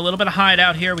let's get a little bit of hide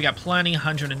out here. We got plenty,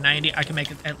 190. I can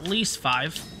make it at least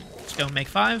 5. Let's go make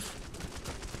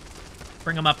 5.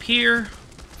 Bring them up here.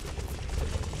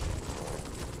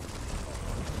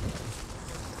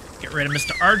 Get rid of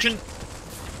Mr. Argent.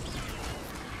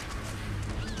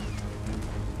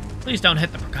 Please don't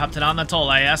hit the Procoptodon, that's all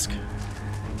I ask.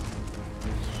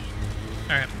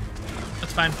 Alright.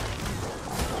 That's fine.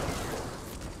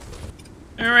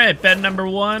 Alright, bed number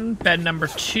 1, bed number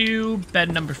 2,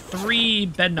 bed number 3,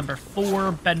 bed number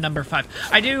 4, bed number 5.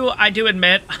 I do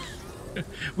admit,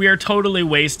 we are totally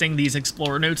wasting these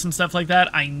explorer notes and stuff like that.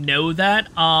 I know that.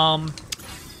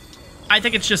 I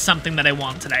think it's just something that I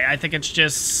want today. I think it's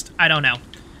just, I don't know.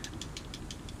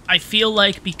 I feel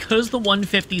like because the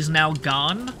 150 is now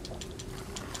gone,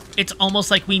 it's almost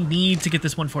like we need to get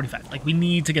this 145. Like, we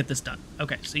need to get this done.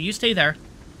 Okay, so you stay there.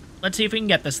 Let's see if we can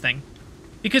get this thing.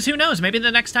 Because who knows, maybe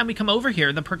the next time we come over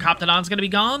here, the Procoptodon's gonna be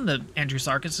gone, the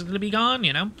Andrewsarchus is gonna be gone,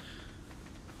 you know?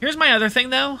 Here's my other thing,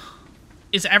 though.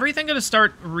 Is everything gonna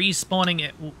start respawning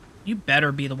it? You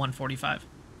better be the 145.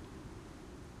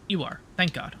 You are.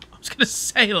 Thank God. I was gonna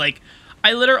say, like,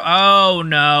 I literally... Oh,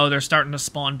 no, they're starting to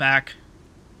spawn back.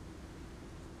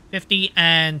 50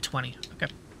 and 20.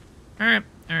 Okay. Alright,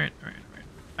 alright, alright, alright.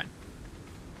 Fine.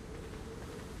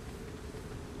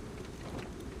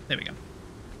 There we go.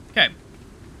 Okay.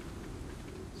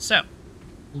 So,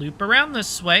 loop around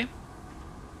this way.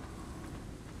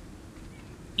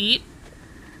 Eat.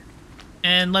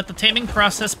 And let the taming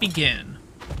process begin.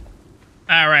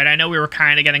 Alright, I know we were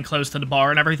kind of getting close to the bar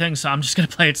and everything, so I'm just going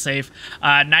to play it safe.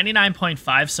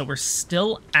 99.5, so we're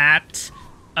still at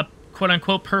a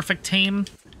quote-unquote perfect tame.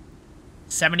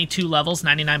 72 levels,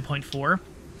 99.4.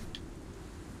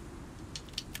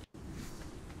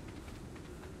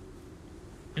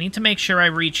 I need to make sure I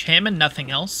reach him and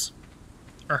nothing else.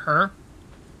 Or her.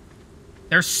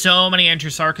 There's so many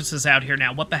Andrewsarchuses out here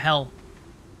now. What the hell?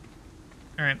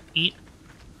 Alright, eat.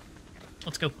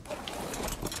 Let's go.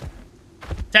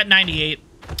 It's at 98.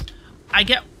 I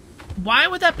get... Why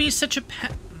would that be such a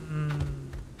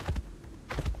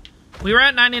We were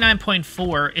at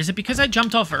 99.4. Is it because I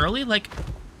jumped off early? Like,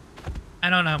 I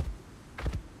don't know.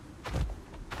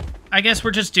 I guess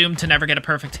we're just doomed to never get a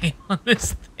perfect aim on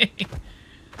this thing.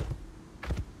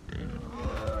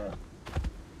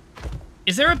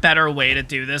 Is there a better way to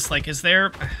do this? Like, is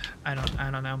there... I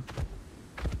don't know.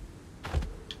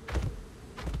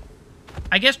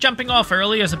 I guess jumping off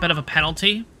early is a bit of a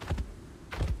penalty.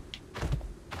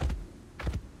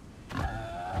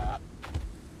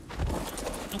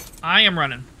 I am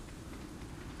running.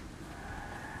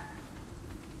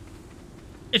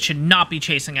 It should not be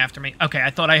chasing after me. Okay, I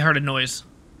thought I heard a noise.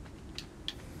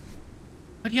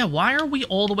 But yeah, why are we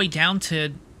all the way down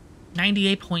to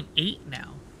 98.8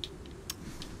 now?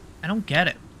 I don't get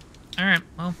it. Alright,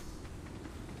 well.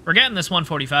 We're getting this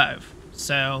 145,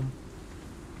 so...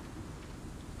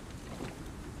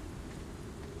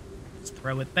 let's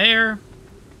throw it there.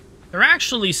 They're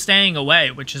actually staying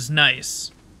away, which is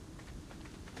nice.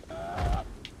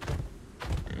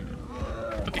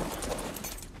 Okay.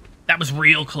 That was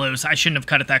real close. I shouldn't have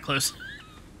cut it that close.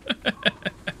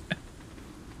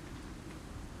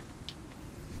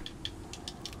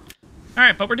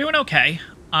 Alright, but we're doing okay.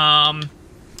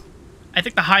 I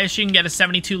think the highest you can get is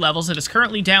 72 levels. It is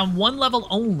currently down 1 level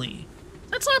only.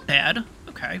 That's not bad.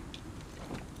 Okay.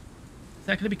 Is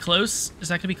that going to be close? Is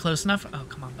that going to be close enough? Oh,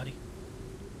 come on, buddy.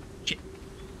 Shit.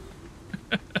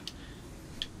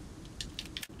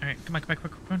 Alright, come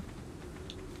on.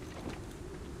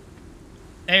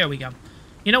 There we go.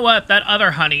 You know what? That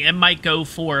other honey, it might go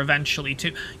for eventually,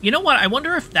 too. You know what? I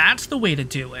wonder if that's the way to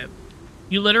do it.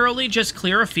 You literally just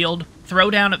clear a field,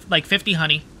 throw down, like, 50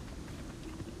 honey.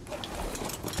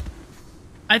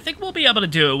 I think we'll be able to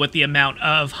do it with the amount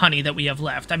of honey that we have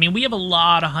left. I mean, we have a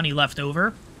lot of honey left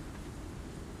over.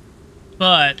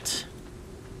 But...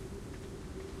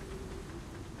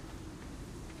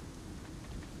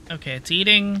 okay, it's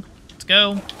eating. Let's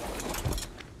go.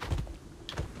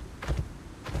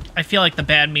 I feel like the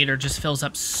bad meter just fills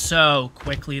up so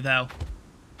quickly, though.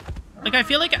 Like, I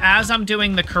feel like as I'm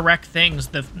doing the correct things,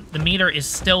 the meter is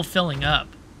still filling up.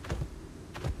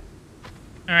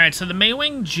 Alright, so the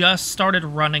Maywing just started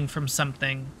running from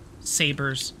something.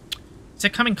 Sabers. Is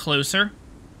it coming closer?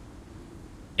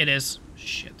 It is.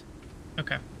 Shit.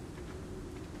 Okay.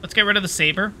 Let's get rid of the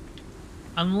Saber.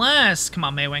 Unless... come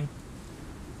on, Maywing.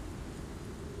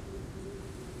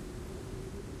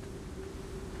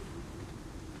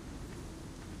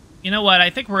 You know what? I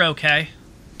think we're okay.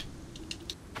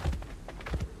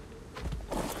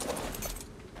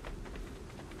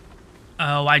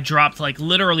 Oh, I dropped, like,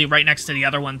 literally right next to the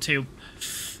other one, too.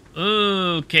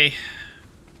 Okay.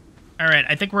 Alright,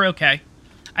 I think we're okay.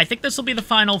 I think this will be the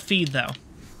final feed, though.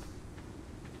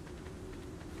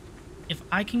 If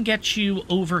I can get you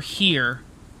over here...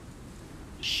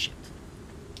 shit.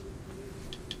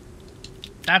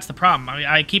 That's the problem.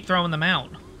 I keep throwing them out.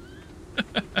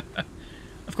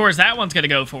 Of course, that one's gonna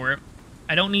go for it.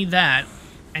 I don't need that.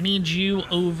 I need you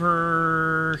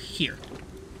over here.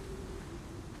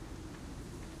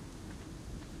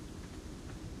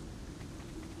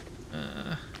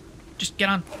 Just get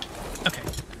on. Okay.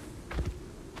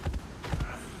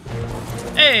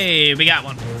 Hey, we got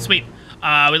one. Sweet.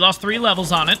 We lost 3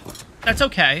 levels on it. That's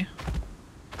okay.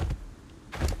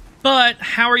 But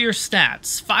how are your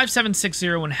stats? 5760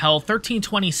 in health,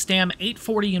 1320 stam,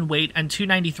 840 in weight, and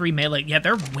 293 melee. Yeah,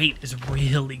 their weight is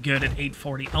really good at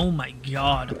 840. Oh my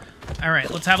god. Alright,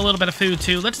 let's have a little bit of food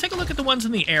too. Let's take a look at the ones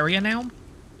in the area now.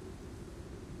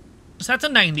 So that's a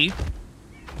 90.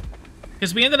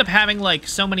 Because we ended up having, like,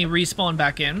 so many respawn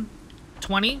back in.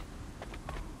 20.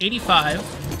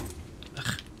 85.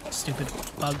 Ugh, stupid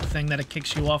bug thing that it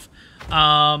kicks you off.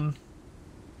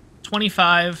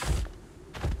 25.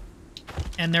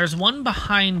 And there's one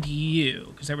behind you,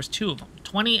 because there was 2 of them.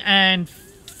 20 and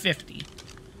 50.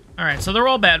 Alright, so they're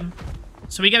all bad.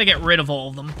 So we gotta get rid of all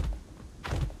of them.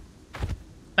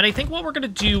 But I think what we're gonna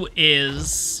do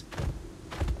is...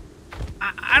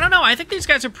 I don't know, I think these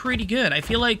guys are pretty good. I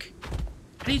feel like...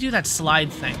 how do you do that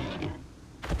slide thing?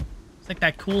 It's like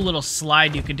that cool little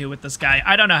slide you can do with this guy.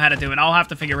 I don't know how to do it. I'll have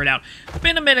to figure it out. It's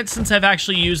been a minute since I've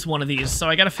actually used one of these, so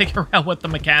I gotta figure out what the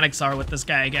mechanics are with this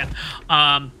guy again.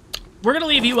 We're gonna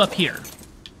leave you up here.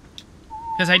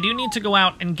 Because I do need to go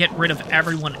out and get rid of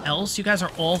everyone else. You guys are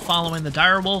all following the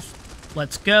direwolf.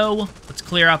 Let's go. Let's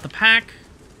clear out the pack.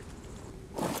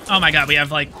 Oh my god, we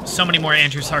have, like, so many more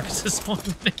Andrew Sarkises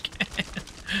spawning again.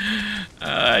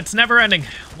 It's never ending.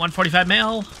 145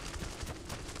 male.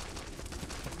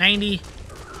 90.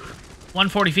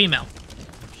 140 female.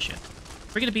 Oh, shit.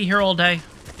 We're gonna be here all day?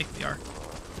 I think we are.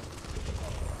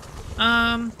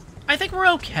 I think we're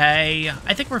okay.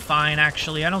 I think we're fine,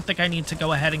 actually. I don't think I need to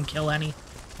go ahead and kill any.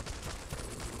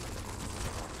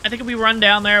 I think if we run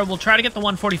down there, we'll try to get the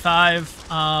 145.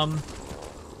 I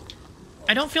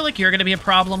don't feel like you're going to be a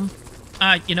problem.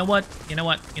 You know what? You know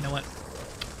what? You know what?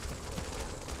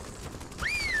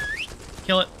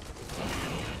 Kill it.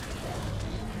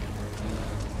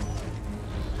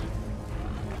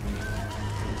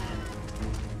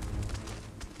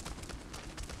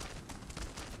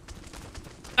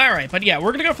 Alright, but yeah,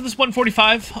 we're gonna go for this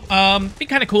 145. Be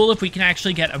kind of cool if we can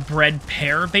actually get a bred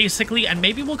pair, basically, and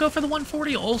maybe we'll go for the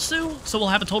 140 also, so we'll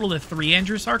have a total of 3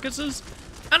 Andrewsarchuses.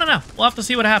 I don't know. We'll have to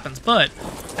see what happens, but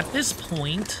at this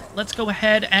point, let's go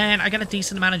ahead, and I got a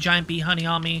decent amount of giant bee honey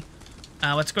on me.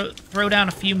 Let's go throw down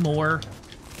a few more.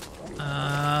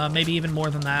 Maybe even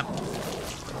more than that.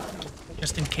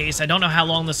 Just in case. I don't know how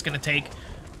long this is gonna take.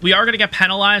 We are gonna get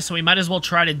penalized, so we might as well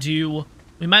try to do...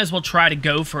 We might as well try to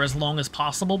go for as long as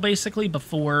possible, basically,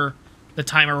 before the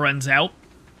timer runs out.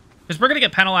 Because we're going to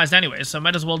get penalized anyway, so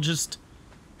might as well just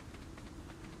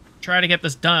try to get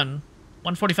this done.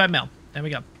 145 mil. There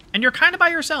we go. And you're kind of by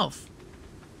yourself.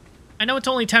 I know it's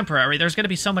only temporary. There's going to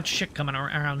be so much shit coming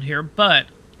around here, but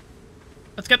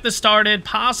let's get this started.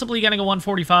 Possibly getting a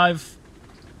 145.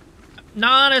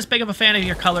 Not as big of a fan of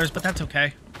your colors, but that's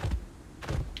okay.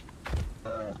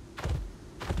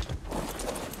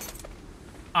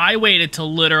 I waited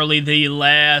till literally the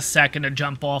last second to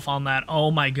jump off on that.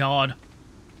 Oh my god.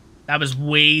 That was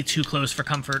way too close for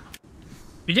comfort.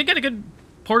 We did get a good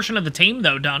portion of the team,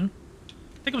 though, done.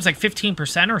 I think it was like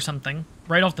 15% or something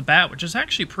right off the bat, which is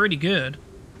actually pretty good.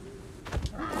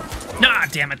 Nah,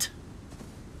 damn it.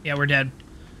 Yeah, we're dead.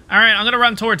 Alright, I'm gonna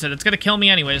run towards it. It's gonna kill me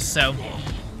anyways, so...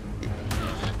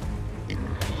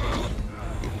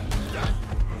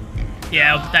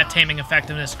 Yeah, that taming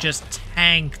effectiveness just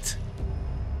tanked.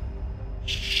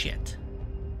 Shit.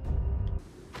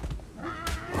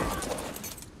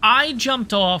 I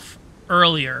jumped off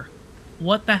earlier.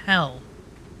 What the hell?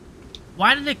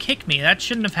 Why did it kick me? That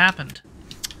shouldn't have happened.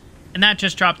 And that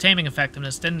just dropped taming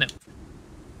effectiveness, didn't it?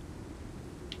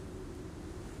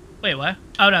 Wait, what?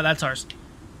 Oh, no, that's ours.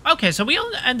 Okay, so we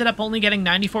ended up only getting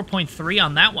 94.3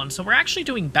 on that one, so we're actually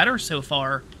doing better so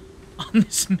far on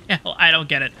this male. I don't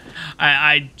get it.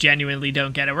 I genuinely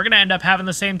don't get it. We're going to end up having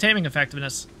the same taming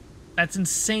effectiveness. That's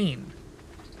insane.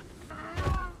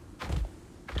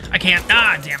 I can't.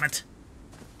 Ah, damn it.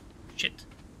 Shit.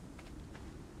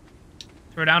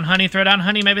 Throw down honey, throw down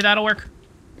honey. Maybe that'll work.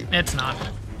 It's not.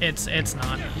 It's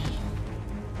not.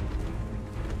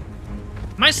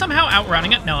 Am I somehow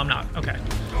outrunning it? No, I'm not. Okay.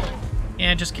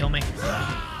 Yeah, just kill me.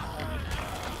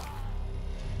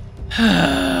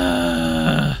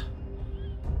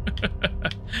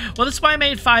 Well, that's why I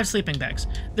made 5 sleeping bags.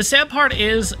 The sad part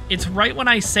is, it's right when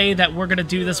I say that we're gonna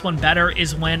do this one better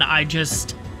is when I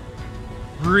just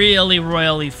really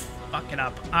royally fuck it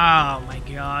up. Oh my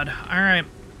god. Alright.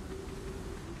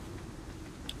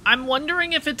 I'm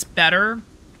wondering if it's better.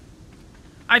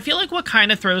 I feel like what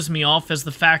kind of throws me off is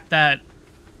the fact that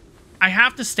I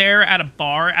have to stare at a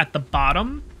bar at the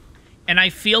bottom, and I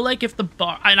feel like if the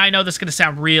bar... And I know this is gonna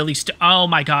sound really oh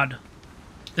my god.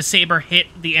 The saber hit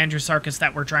the Andrewsarchus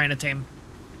that we're trying to tame.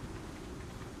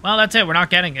 Well, that's it. We're not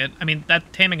getting it. I mean,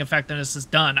 that taming effectiveness is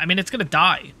done. I mean, it's going to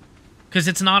die. Because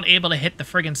it's not able to hit the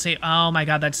friggin' saber. Oh my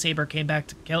god, that saber came back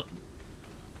to kill...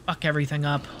 Fuck everything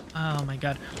up. Oh my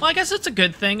god. Well, I guess it's a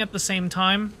good thing at the same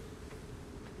time.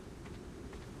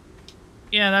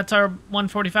 Yeah, that's our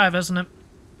 145, isn't it?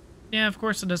 Yeah, of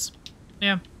course it is.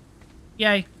 Yeah.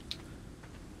 Yay.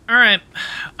 Alright.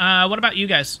 What about you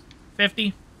guys?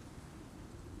 50?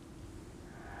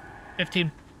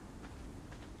 15.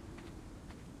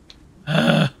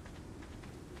 Alright,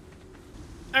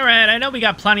 I know we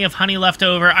got plenty of honey left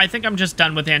over. I think I'm just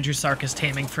done with Andrewsarchus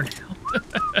taming for now.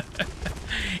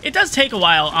 It does take a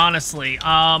while, honestly.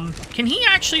 Can he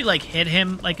actually, like, hit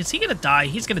him? Like, is he gonna die?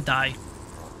 He's gonna die.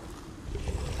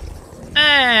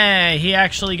 Hey, he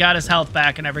actually got his health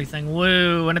back and everything.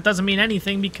 Woo, and it doesn't mean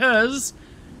anything because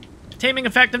taming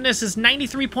effectiveness is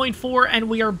 93.4 and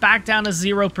we are back down to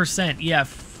 0%. Yeah,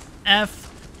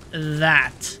 F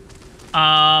that.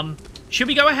 Should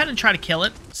we go ahead and try to kill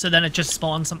it so then it just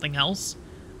spawns something else?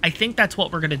 I think that's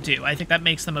what we're gonna do. I think that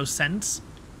makes the most sense.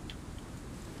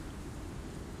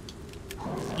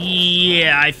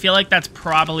 Yeah, I feel like that's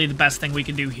probably the best thing we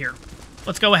can do here.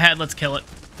 Let's go ahead, let's kill it.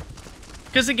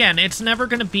 Because again, it's never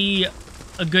gonna be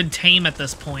a good tame at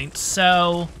this point,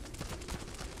 so...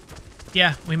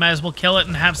 yeah, we might as well kill it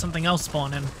and have something else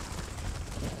spawn in.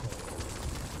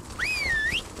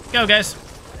 Go, guys.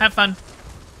 Have fun.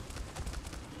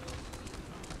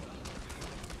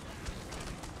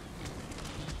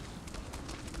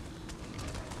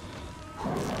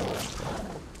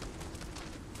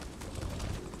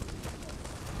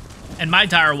 And my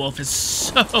direwolf is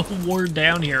so worn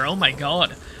down here. Oh my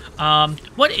god.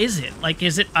 What is it? Like,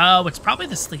 is it, it's probably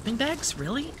the sleeping bags,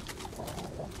 really?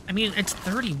 I mean, it's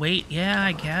 30 weight, yeah,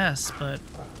 I guess, but...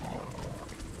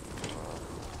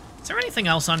 Is there anything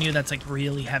else on you that's, like,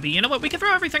 really heavy? You know what, we can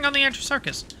throw everything on the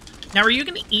Androsarchus. Now, are you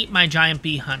gonna eat my giant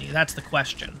bee honey? That's the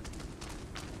question.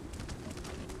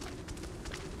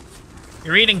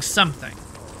 You're eating something.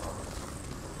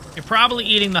 You're probably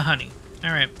eating the honey.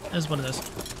 Alright, that's what it is.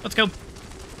 Let's go.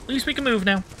 At least we can move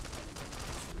now.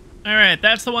 Alright,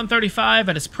 that's the 135,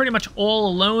 and it's pretty much all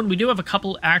alone. We do have a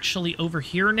couple actually over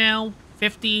here now.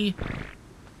 50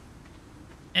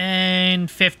 and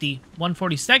 50.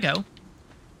 140 Stego.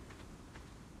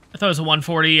 I thought it was a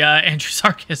 140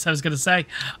 Androsarchus, I was going to say.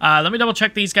 Let me double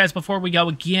check these guys before we go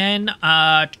again.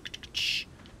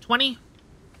 20.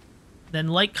 Then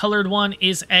light-colored one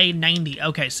is a 90.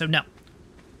 Okay, so no.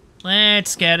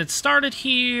 Let's get it started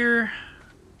here.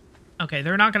 Okay,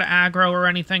 they're not going to aggro or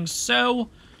anything, so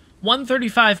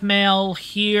 135 male,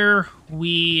 here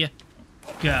we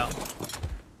go.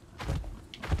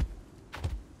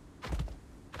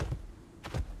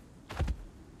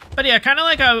 But yeah, kind of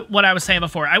like what I was saying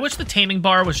before. I wish the taming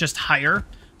bar was just higher,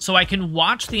 so I can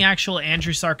watch the actual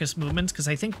Androsarchus movements, because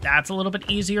I think that's a little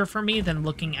bit easier for me than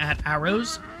looking at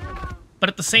arrows. But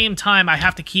at the same time, I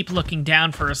have to keep looking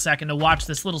down for a second to watch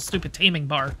this little stupid taming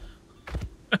bar.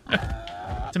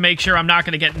 To make sure I'm not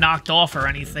going to get knocked off or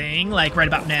anything, like right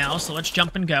about now. So let's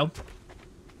jump and go.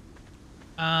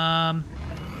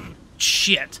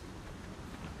 Shit.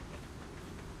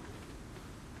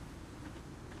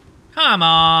 Come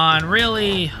on,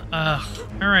 really?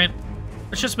 Alright.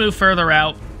 Let's just move further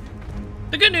out.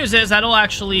 The good news is that'll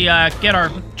actually get our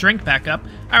drink back up.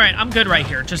 Alright, I'm good right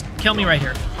here. Just kill me right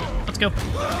here. Let's go.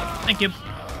 Thank you.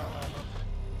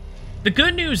 The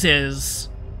good news is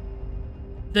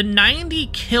the 90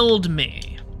 killed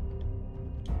me.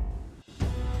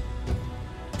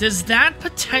 Does that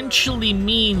potentially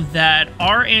mean that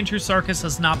our Androsarchus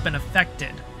has not been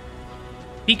affected?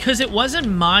 Because it wasn't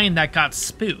mine that got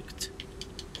spooked.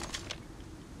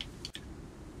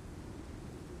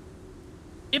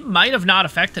 It might have not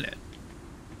affected it.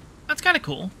 That's kind of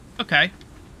cool. Okay.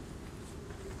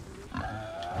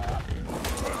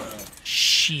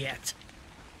 Shit.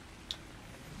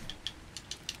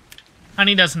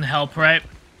 Honey doesn't help, right?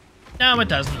 No, it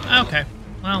doesn't. Okay.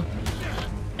 Well,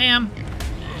 damn.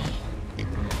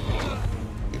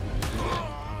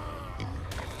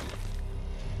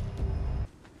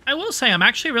 I will say, I'm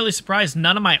actually really surprised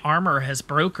none of my armor has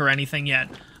broke or anything yet.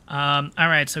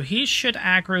 Alright, so he should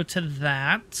aggro to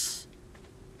that.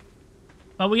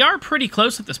 But we are pretty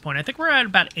close at this point. I think we're at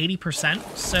about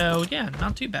 80%, so yeah,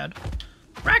 not too bad.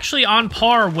 We're actually on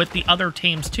par with the other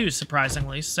tames too,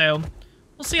 surprisingly, so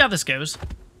we'll see how this goes.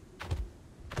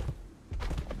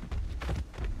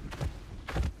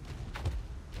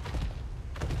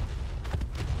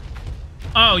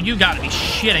 Oh, you gotta be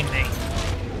shitting me.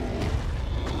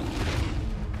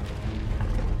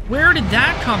 Where did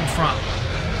that come from?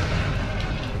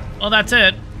 Well, that's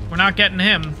it. We're not getting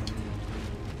him.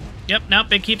 Yep,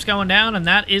 nope, it keeps going down, and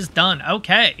that is done.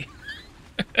 Okay.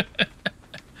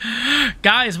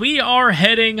 Guys, we are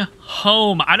heading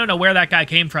home. I don't know where that guy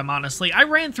came from, honestly. I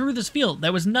ran through this field.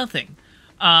 There was nothing.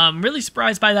 Really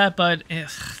surprised by that, but...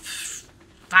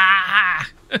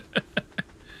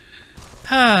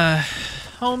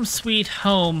 Home sweet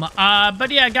home.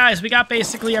 But yeah, guys, we got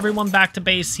basically everyone back to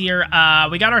base here.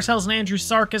 We got ourselves an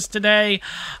Androsarchus today.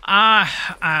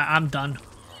 I'm done.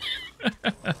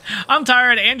 I'm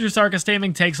tired. Androsarchus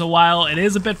taming takes a while. It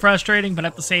is a bit frustrating, but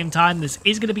at the same time, this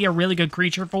is going to be a really good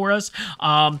creature for us.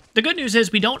 The good news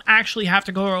is we don't actually have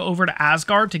to go over to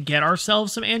Asgard to get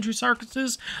ourselves some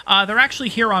Androsarchuses. They're actually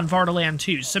here on Vardaland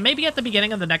too, so maybe at the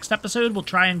beginning of the next episode, we'll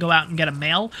try and go out and get a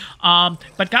male.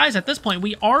 But guys, at this point,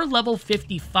 we are level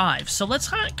 55, so let's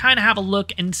kind of have a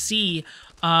look and see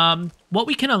what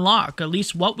we can unlock, at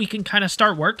least what we can kind of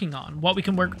start working on, what we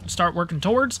can start working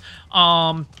towards.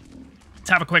 Let's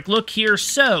have a quick look here.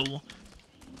 So,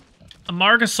 a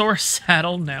Margosaurus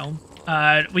saddle, no.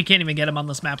 We can't even get him on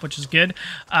this map, which is good.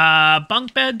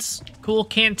 Bunk beds, cool.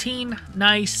 Canteen,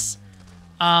 nice.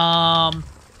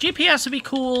 GPS would be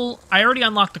cool. I already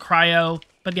unlocked the cryo,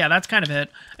 but yeah, that's kind of it.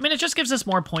 I mean, it just gives us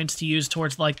more points to use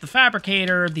towards, like, the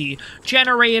fabricator, the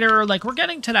generator. Like, we're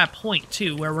getting to that point,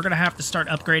 too, where we're going to have to start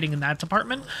upgrading in that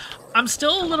department. I'm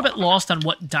still a little bit lost on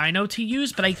what dino to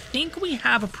use, but I think we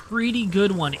have a pretty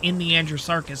good one in the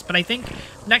Androsarchus. But I think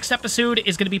next episode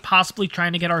is going to be possibly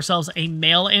trying to get ourselves a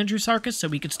male Androsarchus so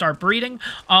we could start breeding.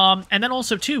 And then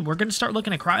also, too, we're going to start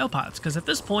looking at cryopods, because at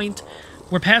this point,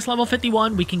 we're past level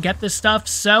 51. We can get this stuff,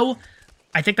 so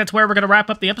I think that's where we're going to wrap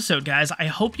up the episode, guys. I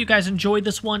hope you guys enjoyed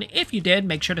this one. If you did,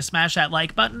 make sure to smash that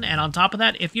like button. And on top of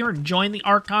that, if you're enjoying the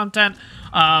ARK content,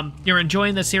 you're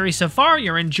enjoying the series so far,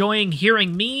 you're enjoying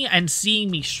hearing me and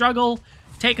seeing me struggle,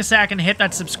 take a second, hit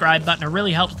that subscribe button. It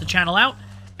really helps the channel out.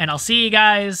 And I'll see you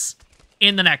guys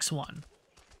in the next one.